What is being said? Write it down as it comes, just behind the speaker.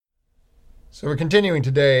So we're continuing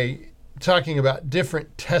today talking about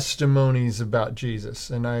different testimonies about Jesus.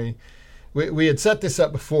 And we had set this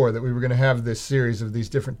up before that we were going to have this series of these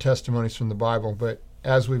different testimonies from the Bible. But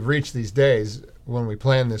as we've reached these days, when we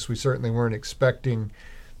planned this, we certainly weren't expecting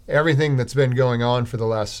everything that's been going on for the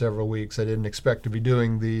last several weeks. I didn't expect to be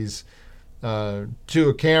doing these to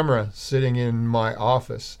a camera sitting in my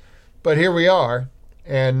office. But here we are.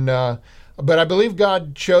 But I believe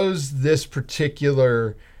God chose this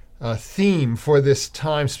particular theme for this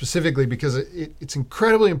time specifically because it's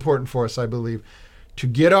incredibly important for us, I believe, to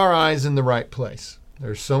get our eyes in the right place.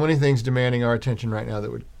 There's so many things demanding our attention right now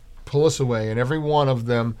that would pull us away, and every one of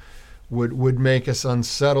them would make us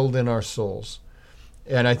unsettled in our souls.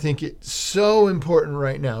 And I think it's so important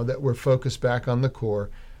right now that we're focused back on the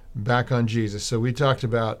core, back on Jesus. So we talked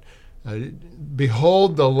about,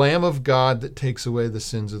 behold the Lamb of God that takes away the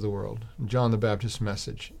sins of the world, John the Baptist's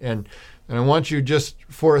message. And I want you just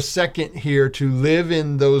for a second here to live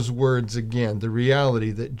in those words again, the reality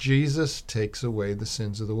that Jesus takes away the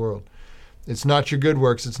sins of the world. It's not your good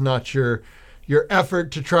works. It's not your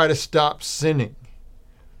effort to try to stop sinning.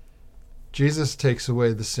 Jesus takes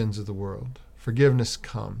away the sins of the world. Forgiveness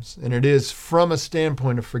comes. And it is from a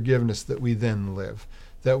standpoint of forgiveness that we then live,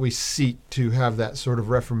 that we seek to have that sort of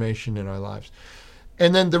reformation in our lives.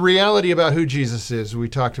 And then the reality about who Jesus is, we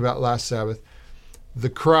talked about last Sabbath, the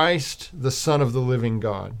Christ, the Son of the living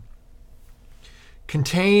God.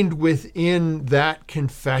 Contained within that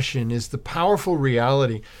confession is the powerful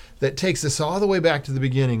reality that takes us all the way back to the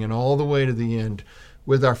beginning and all the way to the end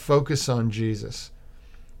with our focus on Jesus.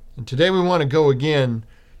 And today we want to go again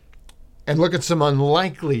and look at some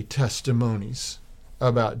unlikely testimonies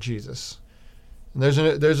about Jesus. And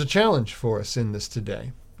there's a challenge for us in this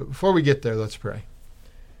today. But before we get there, let's pray.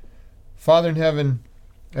 Father in heaven,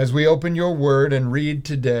 as we open your word and read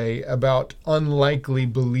today about unlikely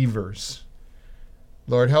believers,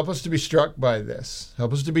 Lord, help us to be struck by this.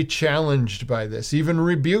 Help us to be challenged by this, even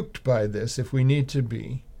rebuked by this if we need to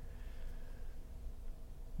be.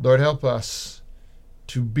 Lord, help us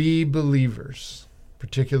to be believers,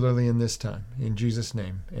 particularly in this time. In Jesus'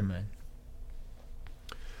 name, amen.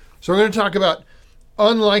 So we're going to talk about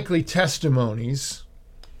unlikely testimonies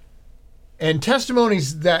and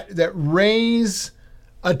testimonies that raise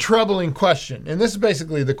a troubling question. And this is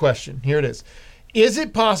basically the question. Here it is. Is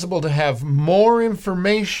it possible to have more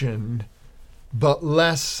information but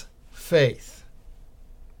less faith?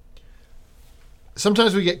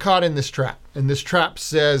 Sometimes we get caught in this trap. And this trap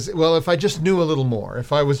says, well, if I just knew a little more,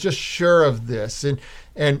 if I was just sure of this, and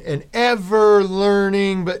ever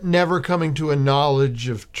learning but never coming to a knowledge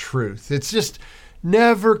of truth. It's just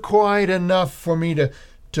never quite enough for me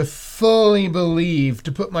to fully believe,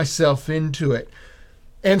 to put myself into it.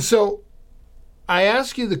 And so I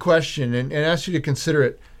ask you the question and ask you to consider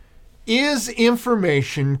it. Is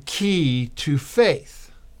information key to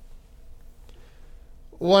faith?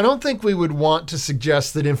 Well, I don't think we would want to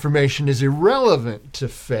suggest that information is irrelevant to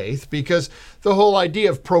faith, because the whole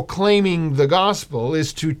idea of proclaiming the gospel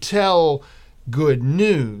is to tell good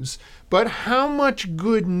news. But how much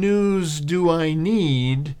good news do I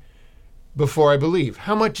need before I believe?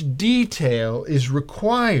 How much detail is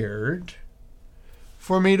required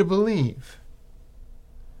for me to believe?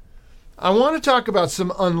 I want to talk about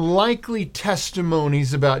some unlikely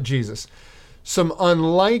testimonies about Jesus, some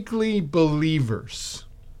unlikely believers.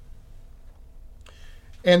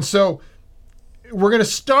 And so we're going to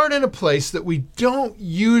start in a place that we don't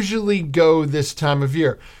usually go this time of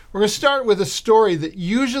year. We're going to start with a story that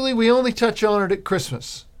usually we only touch on it at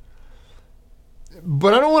Christmas.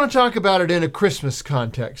 But I don't want to talk about it in a Christmas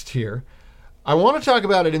context here. I want to talk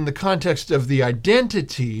about it in the context of the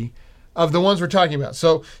identity of the ones we're talking about.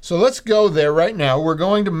 So let's go there right now. We're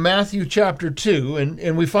going to Matthew chapter 2,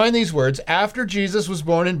 and we find these words. After Jesus was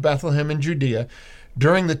born in Bethlehem in Judea,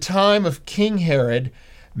 during the time of King Herod,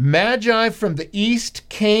 Magi from the east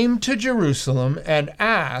came to Jerusalem and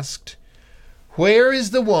asked, "Where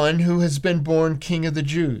is the one who has been born King of the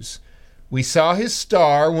Jews? We saw his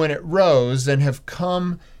star when it rose and have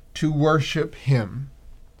come to worship him."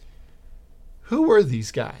 Who were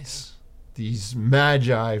these guys? These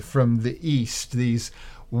Magi from the east, these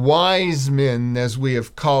wise men, as we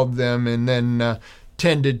have called them, and then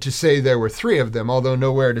tended to say there were three of them, although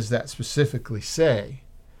nowhere does that specifically say.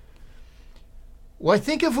 Well, I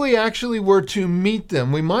think if we actually were to meet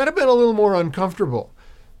them, we might have been a little more uncomfortable,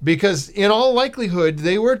 because in all likelihood,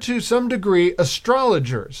 they were to some degree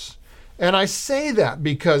astrologers. And I say that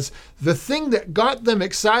because the thing that got them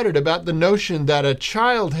excited about the notion that a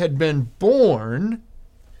child had been born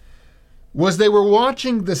was they were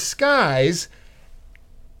watching the skies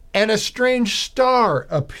and a strange star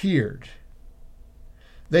appeared.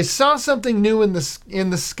 They saw something new in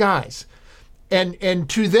the skies. And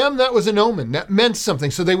to them, that was an omen. That meant something.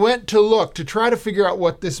 So they went to look to try to figure out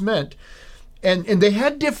what this meant. And they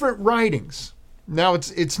had different writings. Now,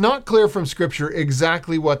 it's not clear from Scripture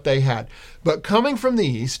exactly what they had. But coming from the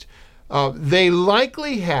East, they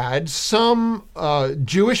likely had some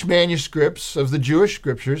Jewish manuscripts of the Jewish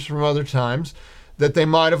Scriptures from other times that they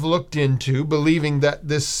might have looked into, believing that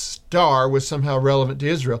this star was somehow relevant to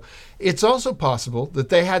Israel. It's also possible that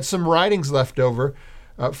they had some writings left over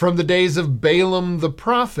from the days of Balaam the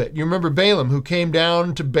prophet. You remember Balaam, who came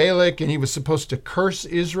down to Balak and he was supposed to curse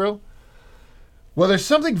Israel? Well, there's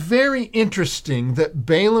something very interesting that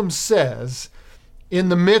Balaam says in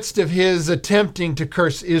the midst of his attempting to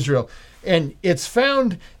curse Israel. And it's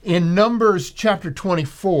found in Numbers chapter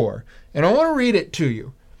 24. And I want to read it to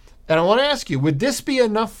you. And I want to ask you, would this be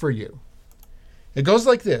enough for you? It goes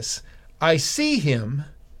like this. I see him,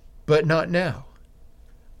 but not now.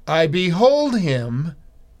 I behold him,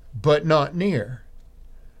 but not near.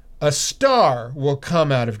 A star will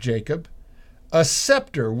come out of Jacob. A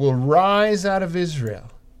scepter will rise out of Israel.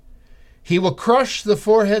 He will crush the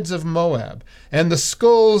foreheads of Moab and the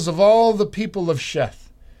skulls of all the people of Sheth.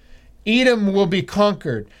 Edom will be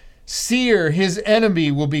conquered. Seir, his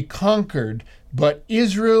enemy, will be conquered, but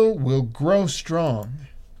Israel will grow strong.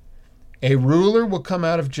 A ruler will come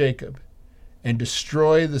out of Jacob and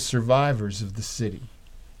destroy the survivors of the city.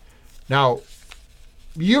 Now,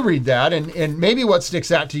 you read that, and maybe what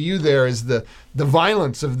sticks out to you there is the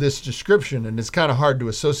violence of this description, and it's kind of hard to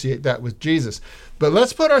associate that with Jesus. But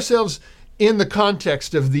let's put ourselves in the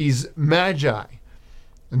context of these magi.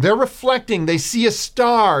 They're reflecting, they see a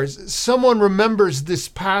star. Someone remembers this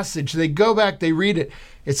passage. They go back, they read it.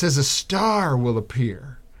 It says a star will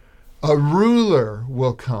appear. A ruler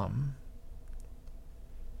will come.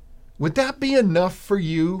 Would that be enough for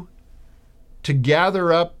you to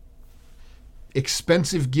gather up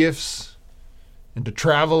expensive gifts and to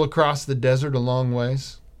travel across the desert a long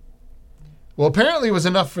ways? Well, apparently it was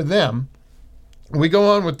enough for them. We go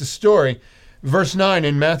on with the story. Verse 9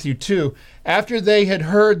 in Matthew 2, after they had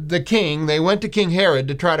heard the king, they went to King Herod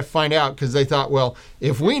to try to find out, because they thought, well,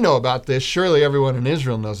 if we know about this, surely everyone in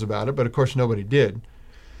Israel knows about it. But of course, nobody did.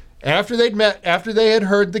 After they had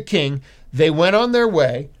heard the king, they went on their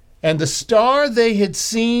way, and the star they had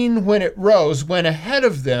seen when it rose went ahead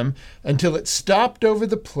of them until it stopped over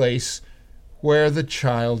the place where the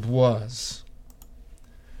child was.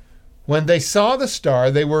 When they saw the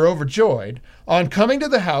star, they were overjoyed. On coming to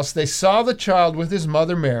the house, they saw the child with his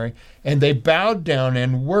mother Mary, and they bowed down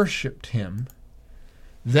and worshipped him.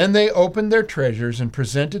 Then they opened their treasures and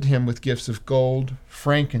presented him with gifts of gold,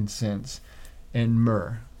 frankincense, and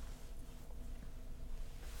myrrh.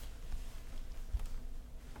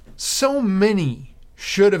 So many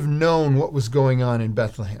should have known what was going on in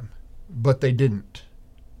Bethlehem, but they didn't.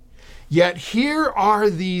 Yet here are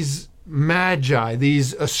these magi,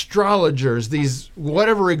 these astrologers, these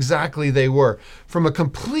whatever exactly they were, from a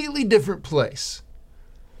completely different place,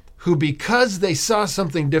 who, because they saw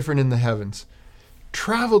something different in the heavens,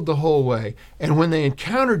 traveled the whole way, and when they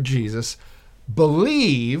encountered Jesus,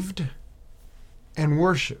 believed and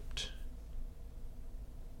worshiped.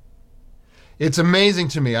 It's amazing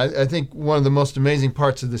to me. I think one of the most amazing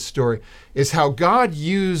parts of this story is how God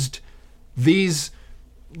used these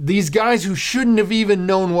guys who shouldn't have even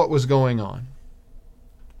known what was going on.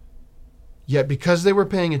 Yet because they were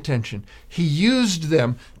paying attention, he used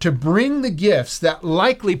them to bring the gifts that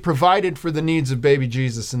likely provided for the needs of baby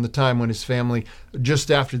Jesus in the time when his family,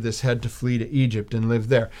 just after this, had to flee to Egypt and live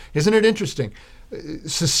there. Isn't it interesting?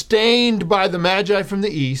 Sustained by the Magi from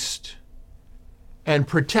the east and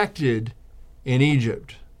protected in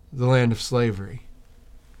Egypt, the land of slavery.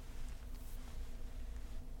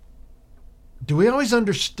 Do we always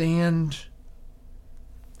understand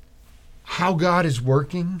how God is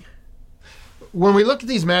working? When we look at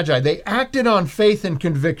these magi, they acted on faith and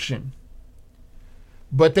conviction,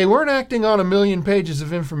 but they weren't acting on a million pages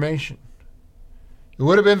of information. It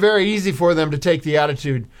would have been very easy for them to take the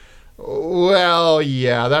attitude, well,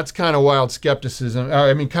 yeah, that's kind of wild skepticism.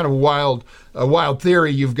 Kind of a wild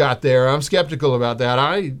theory you've got there. I'm skeptical about that.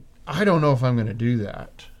 I don't know if I'm going to do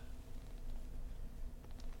that.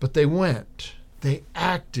 But they went, they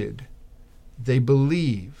acted, they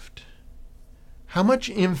believed. How much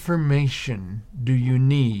information do you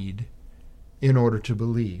need in order to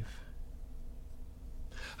believe?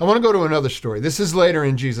 I want to go to another story. This is later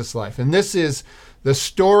in Jesus' life, and this is the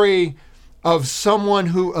story of someone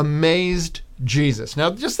who amazed Jesus.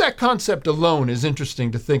 Now, just that concept alone is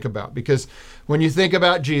interesting to think about, because when you think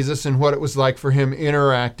about Jesus and what it was like for him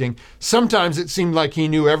interacting, sometimes it seemed like he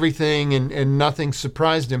knew everything and nothing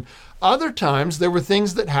surprised him. Other times there were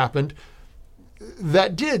things that happened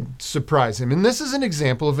that did surprise him. And this is an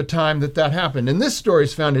example of a time that happened. And this story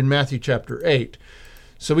is found in Matthew chapter 8.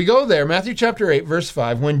 So we go there, Matthew chapter 8, verse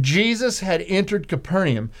 5. When Jesus had entered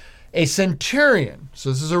Capernaum, a centurion, so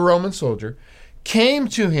this is a Roman soldier, came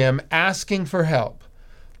to him asking for help.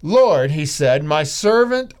 Lord, he said, my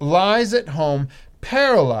servant lies at home,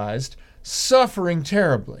 paralyzed, suffering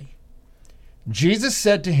terribly. Jesus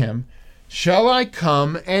said to him, shall I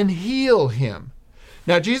come and heal him?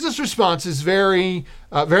 Now, Jesus' response is very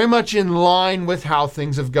much in line with how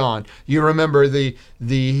things have gone. You remember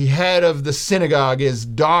the head of the synagogue, his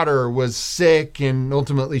daughter was sick and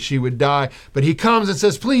ultimately she would die. But he comes and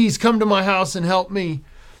says, please come to my house and help me.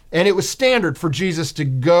 And it was standard for Jesus to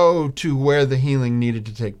go to where the healing needed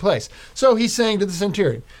to take place. So he's saying to the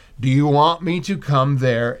centurion, do you want me to come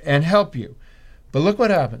there and help you? But look what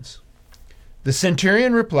happens. The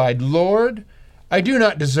centurion replied, Lord, I do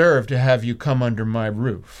not deserve to have you come under my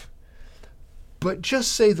roof. But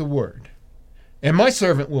just say the word, and my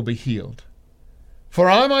servant will be healed. For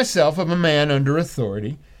I myself am a man under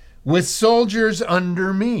authority, with soldiers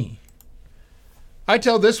under me. I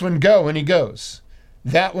tell this one, go, and he goes.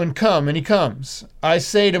 That one, come, and he comes. I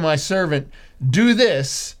say to my servant, do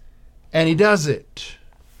this, and he does it.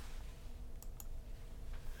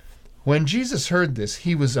 When Jesus heard this,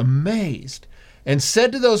 he was amazed and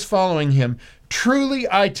said to those following him, truly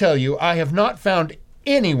I tell you, I have not found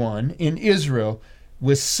anyone in Israel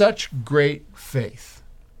with such great faith.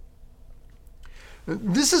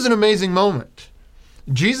 This is an amazing moment.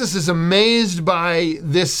 Jesus is amazed by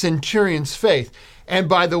this centurion's faith and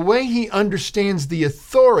by the way he understands the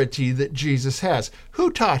authority that Jesus has. Who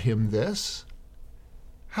taught him this?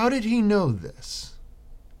 How did he know this?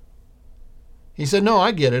 He said, no,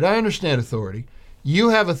 I get it. I understand authority. You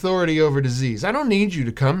have authority over disease. I don't need you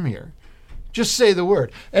to come here. Just say the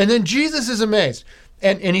word. And then Jesus is amazed.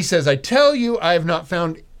 And he says, I tell you, I have not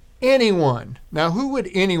found anyone. Now, who would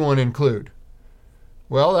anyone include?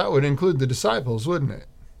 Well, that would include the disciples, wouldn't it?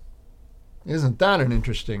 Isn't that an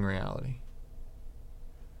interesting reality?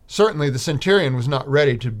 Certainly, the centurion was not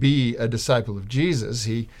ready to be a disciple of Jesus.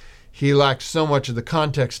 He lacked so much of the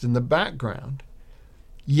context and the background.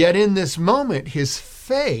 Yet in this moment, his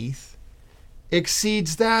faith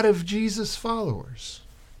exceeds that of Jesus' followers.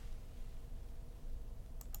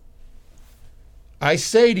 I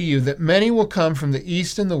say to you that many will come from the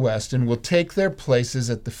east and the west and will take their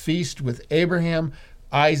places at the feast with Abraham,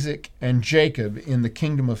 Isaac, and Jacob in the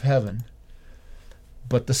kingdom of heaven.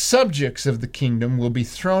 But the subjects of the kingdom will be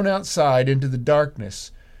thrown outside into the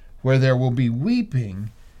darkness, where there will be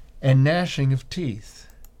weeping and gnashing of teeth.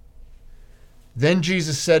 Then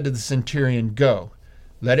Jesus said to the centurion, go,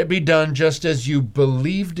 let it be done just as you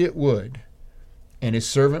believed it would. And his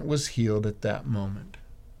servant was healed at that moment.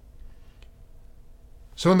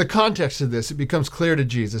 So in the context of this, it becomes clear to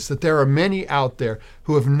Jesus that there are many out there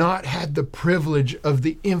who have not had the privilege of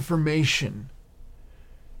the information,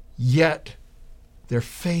 yet their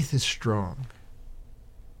faith is strong.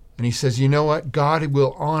 And he says, you know what? God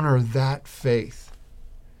will honor that faith.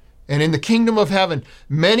 And in the kingdom of heaven,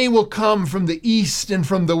 many will come from the east and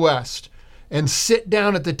from the west and sit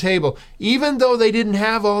down at the table, even though they didn't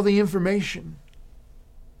have all the information.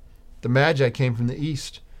 The Magi came from the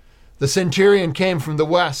east. The centurion came from the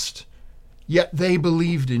west, yet they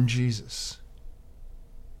believed in Jesus.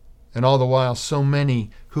 And all the while, so many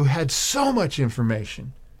who had so much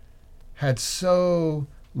information had so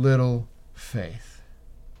little faith.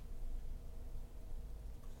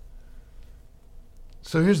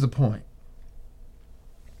 So here's the point.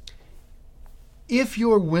 If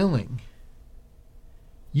you're willing,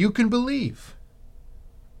 you can believe.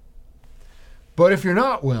 But if you're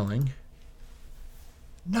not willing,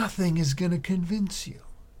 nothing is going to convince you.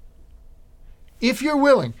 If you're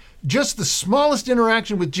willing, just the smallest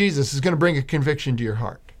interaction with Jesus is going to bring a conviction to your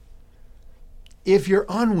heart. If you're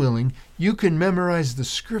unwilling, you can memorize the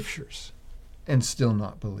scriptures and still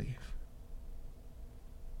not believe.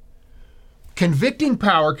 Convicting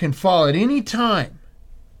power can fall at any time.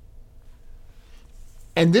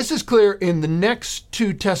 And this is clear in the next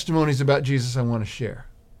two testimonies about Jesus I want to share.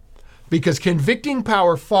 Because convicting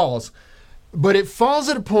power falls, but it falls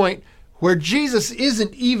at a point where Jesus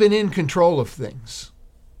isn't even in control of things.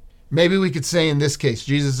 Maybe we could say in this case,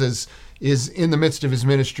 Jesus is in the midst of his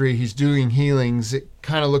ministry. He's doing healings. It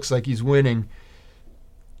kind of looks like he's winning.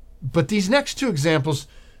 But these next two examples,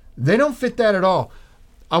 they don't fit that at all.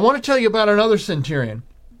 I want to tell you about another centurion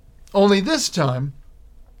Only this time,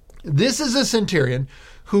 this is a centurion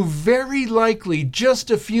who very likely just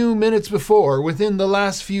a few minutes before, within the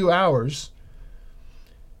last few hours,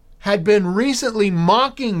 had been recently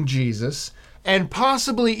mocking Jesus and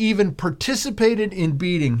possibly even participated in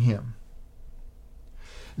beating him.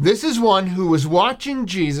 This is one who was watching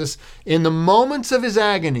Jesus in the moments of his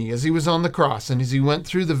agony as he was on the cross and as he went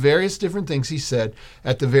through the various different things he said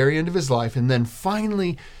at the very end of his life, and then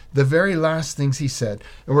finally the very last things he said.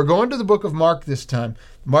 And we're going to the book of Mark this time,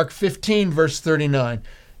 Mark 15, verse 39.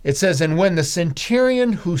 It says, "And when the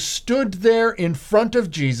centurion who stood there in front of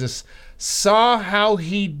Jesus saw how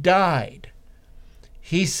he died,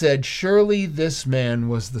 he said, 'Surely this man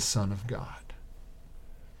was the Son of God.'"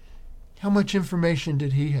 How much information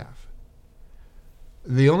did he have?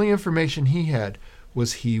 The only information he had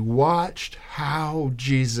was he watched how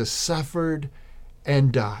Jesus suffered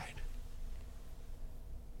and died.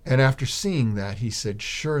 And after seeing that, he said,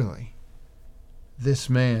 "Surely this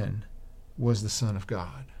man was the Son of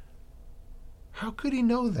God." How could he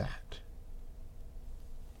know that?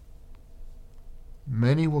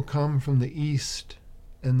 "Many will come from the east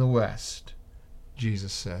and the west,"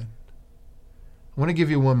 Jesus said. I want to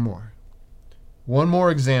give you one more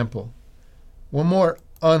example, one more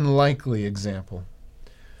unlikely example.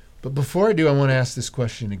 But before I do, I want to ask this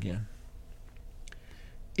question again.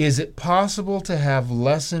 Is it possible to have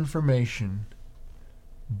less information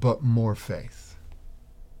but more faith?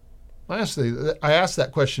 Honestly, I asked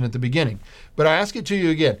that question at the beginning, but I ask it to you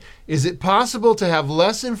again. Is it possible to have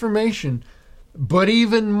less information but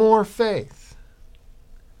even more faith?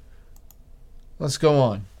 Let's go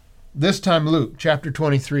on. This time Luke chapter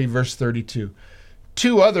 23, verse 32.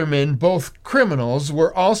 "Two other men, both criminals,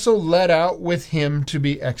 were also led out with him to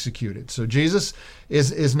be executed." So Jesus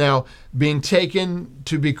is now being taken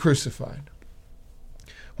to be crucified.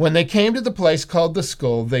 "When they came to the place called the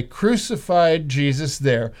Skull, they crucified Jesus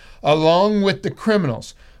there, along with the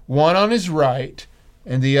criminals, one on his right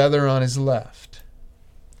and the other on his left.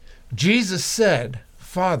 Jesus said,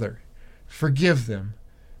 'Father, forgive them,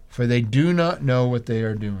 for they do not know what they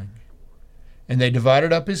are doing.' And they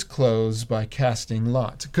divided up his clothes by casting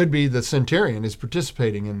lots." It could be the centurion is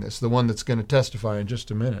participating in this, the one that's going to testify in just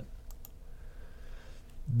a minute.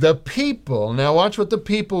 The people, now watch what the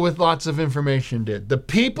people with lots of information did. The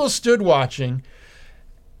people stood watching,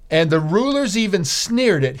 and the rulers even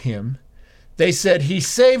sneered at him. They said, "He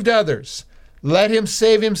saved others. Let him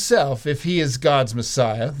save himself if he is God's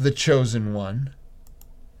Messiah, the chosen one."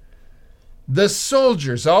 The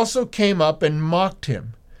soldiers also came up and mocked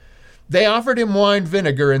him. They offered him wine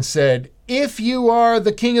vinegar and said, "If you are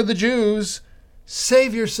the King of the Jews,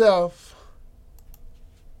 save yourself."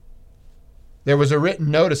 There was a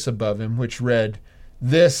written notice above him which read,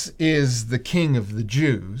 "This is the King of the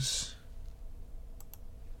Jews."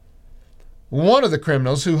 One of the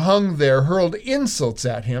criminals who hung there hurled insults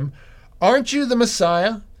at him. "Aren't you the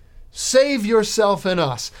Messiah? Save yourself and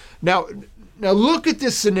us." Now look at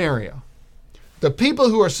this scenario. The people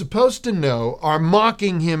who are supposed to know are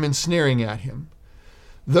mocking him and sneering at him.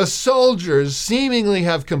 The soldiers seemingly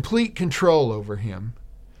have complete control over him.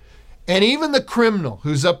 And even the criminal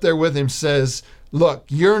who's up there with him says, "Look,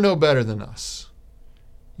 you're no better than us.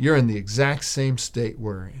 You're in the exact same state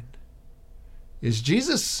we're in." Is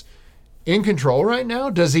Jesus in control right now?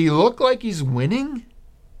 Does he look like he's winning?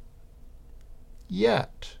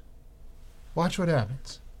 Yet. Watch what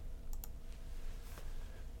happens.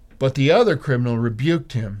 But the other criminal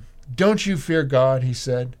rebuked him. "Don't you fear God," he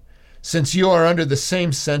said, "since you are under the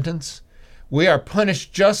same sentence? We are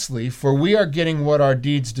punished justly, for we are getting what our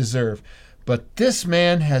deeds deserve. But this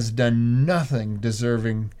man has done nothing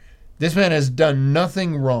deserving. This man has done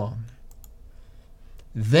nothing wrong."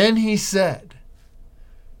 Then he said,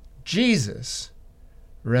 "Jesus,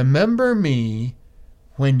 remember me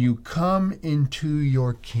when you come into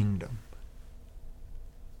your kingdom."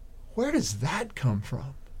 Where does that come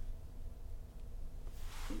from?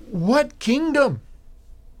 What kingdom?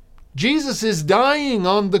 Jesus is dying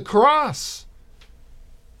on the cross.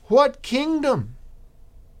 What kingdom?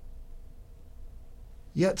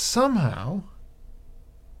 Yet somehow,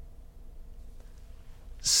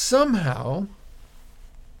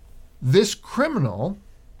 this criminal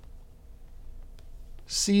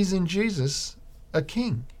sees in Jesus a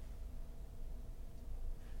king.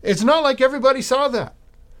 It's not like everybody saw that.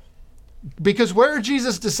 Because where are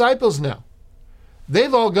Jesus' disciples now?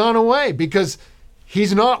 They've all gone away because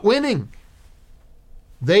he's not winning.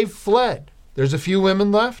 They've fled. There's a few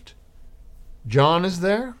women left. John is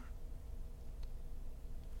there.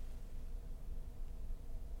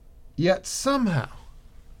 Yet somehow,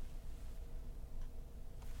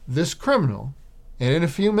 this criminal And in a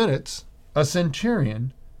few minutes, a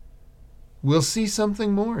centurion will see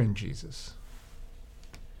something more in Jesus.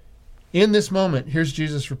 In this moment, here's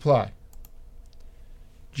Jesus' reply.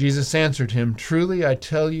 Jesus answered him, "Truly I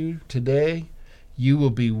tell you, today you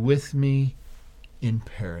will be with me in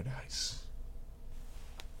paradise."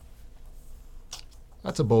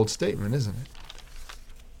 That's a bold statement, isn't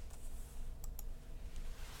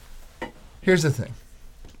it? Here's the thing.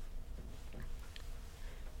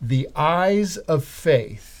 The eyes of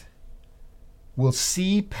faith will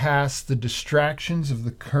see past the distractions of the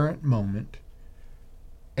current moment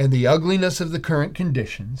and the ugliness of the current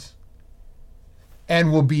conditions,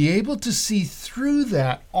 and will be able to see through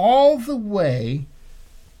that all the way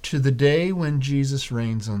to the day when Jesus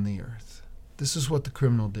reigns on the earth. This is what the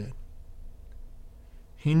criminal did.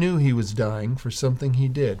 He knew he was dying for something he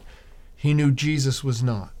did. He knew Jesus was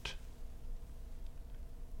not.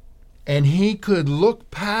 And he could look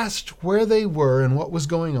past where they were and what was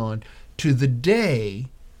going on to the day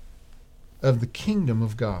of the kingdom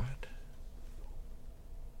of God.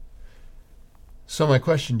 So my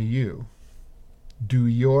question to you, do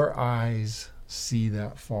your eyes see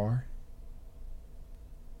that far?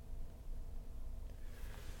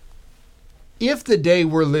 If the day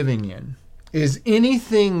we're living in is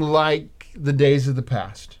anything like the days of the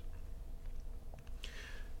past,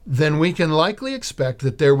 then we can likely expect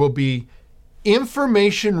that there will be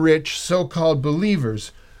information-rich so-called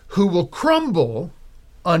believers who will crumble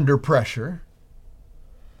under pressure,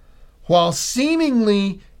 while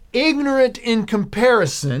seemingly ignorant in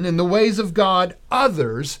comparison in the ways of God,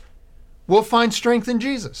 others will find strength in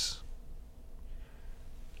Jesus.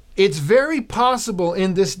 It's very possible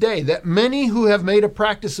in this day that many who have made a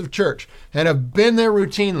practice of church and have been there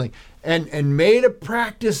routinely and made a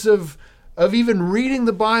practice of even reading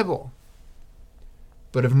the Bible,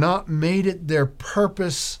 but have not made it their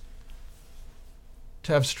purpose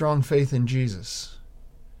to have strong faith in Jesus.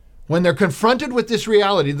 When they're confronted with this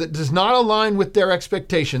reality that does not align with their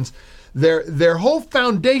expectations, their whole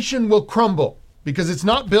foundation will crumble because it's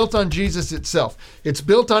not built on Jesus itself. It's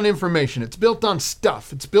built on information. It's built on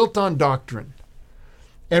stuff. It's built on doctrine.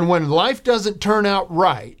 And when life doesn't turn out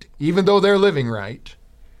right, even though they're living right,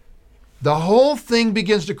 the whole thing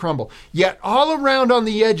begins to crumble. Yet all around on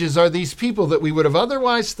the edges are these people that we would have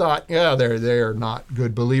otherwise thought, yeah, they're not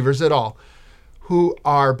good believers at all, who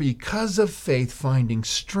are, because of faith, finding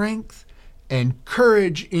strength and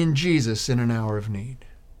courage in Jesus in an hour of need.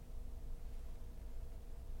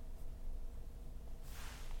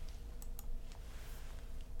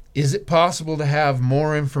 Is it possible to have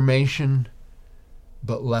more information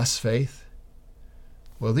but less faith?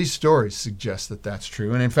 Well, these stories suggest that that's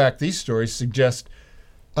true. And in fact, these stories suggest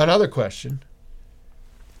another question.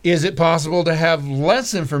 Is it possible to have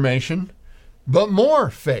less information but more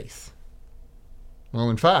faith? Well,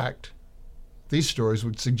 in fact, these stories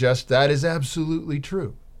would suggest that is absolutely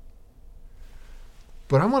true.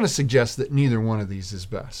 But I want to suggest that neither one of these is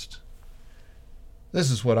best. This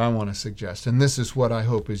is what I want to suggest, and this is what I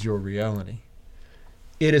hope is your reality.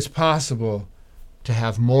 It is possible to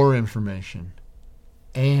have more information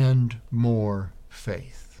and more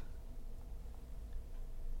faith.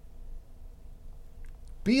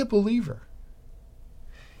 Be a believer.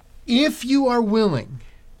 If you are willing,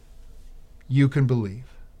 you can believe.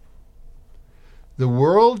 The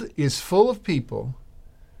world is full of people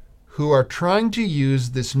who are trying to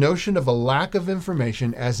use this notion of a lack of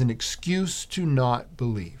information as an excuse to not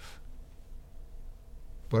believe.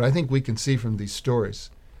 But I think we can see from these stories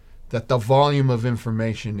that the volume of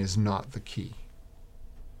information is not the key.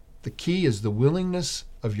 The key is the willingness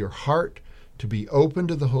of your heart to be open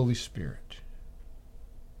to the Holy Spirit.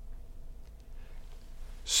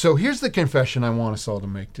 So here's the confession I want us all to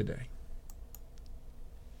make today.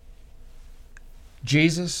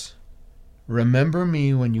 Jesus, remember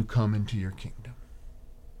me when you come into your kingdom.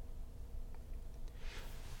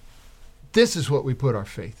 This is what we put our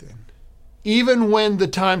faith in. Even when the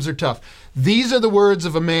times are tough. These are the words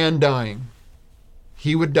of a man dying.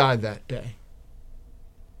 He would die that day.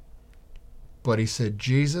 But he said,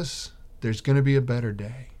 Jesus, there's going to be a better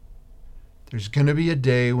day. There's going to be a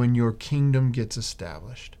day when your kingdom gets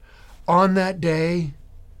established. On that day,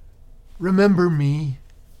 remember me.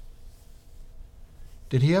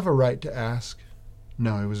 Did he have a right to ask?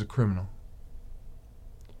 No, he was a criminal.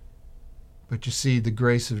 But you see, the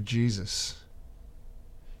grace of Jesus,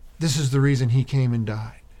 this is the reason he came and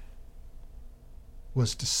died,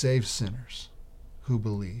 was to save sinners who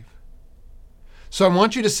believe. So I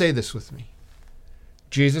want you to say this with me.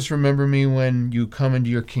 Jesus, remember me when you come into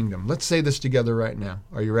your kingdom. Let's say this together right now.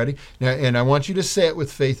 Are you ready? Now, and I want you to say it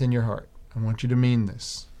with faith in your heart. I want you to mean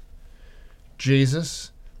this.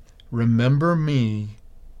 Jesus, remember me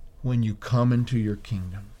when you come into your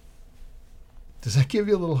kingdom. Does that give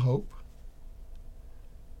you a little hope?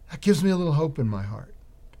 That gives me a little hope in my heart.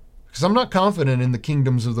 Because I'm not confident in the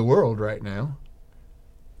kingdoms of the world right now.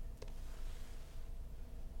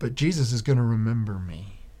 But Jesus is going to remember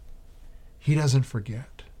me. He doesn't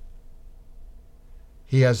forget.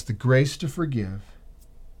 He has the grace to forgive.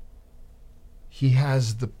 He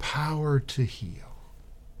has the power to heal.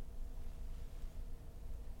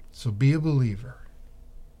 So be a believer.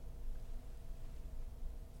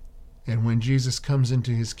 And when Jesus comes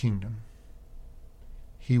into his kingdom,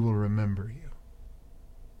 he will remember you.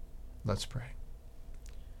 Let's pray.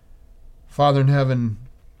 Father in heaven,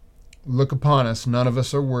 look upon us. None of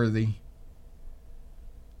us are worthy.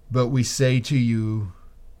 But we say to you,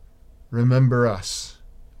 remember us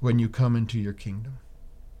when you come into your kingdom.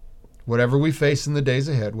 Whatever we face in the days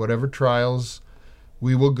ahead, whatever trials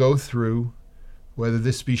we will go through, whether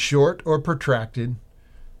this be short or protracted,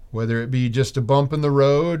 whether it be just a bump in the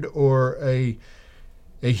road or a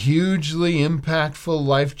hugely impactful,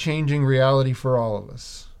 life-changing reality for all of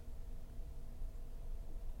us.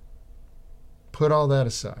 Put all that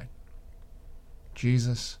aside.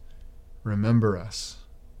 Jesus, remember us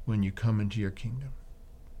when you come into your kingdom.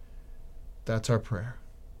 That's our prayer.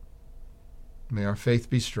 May our faith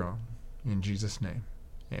be strong. In Jesus' name,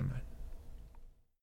 amen.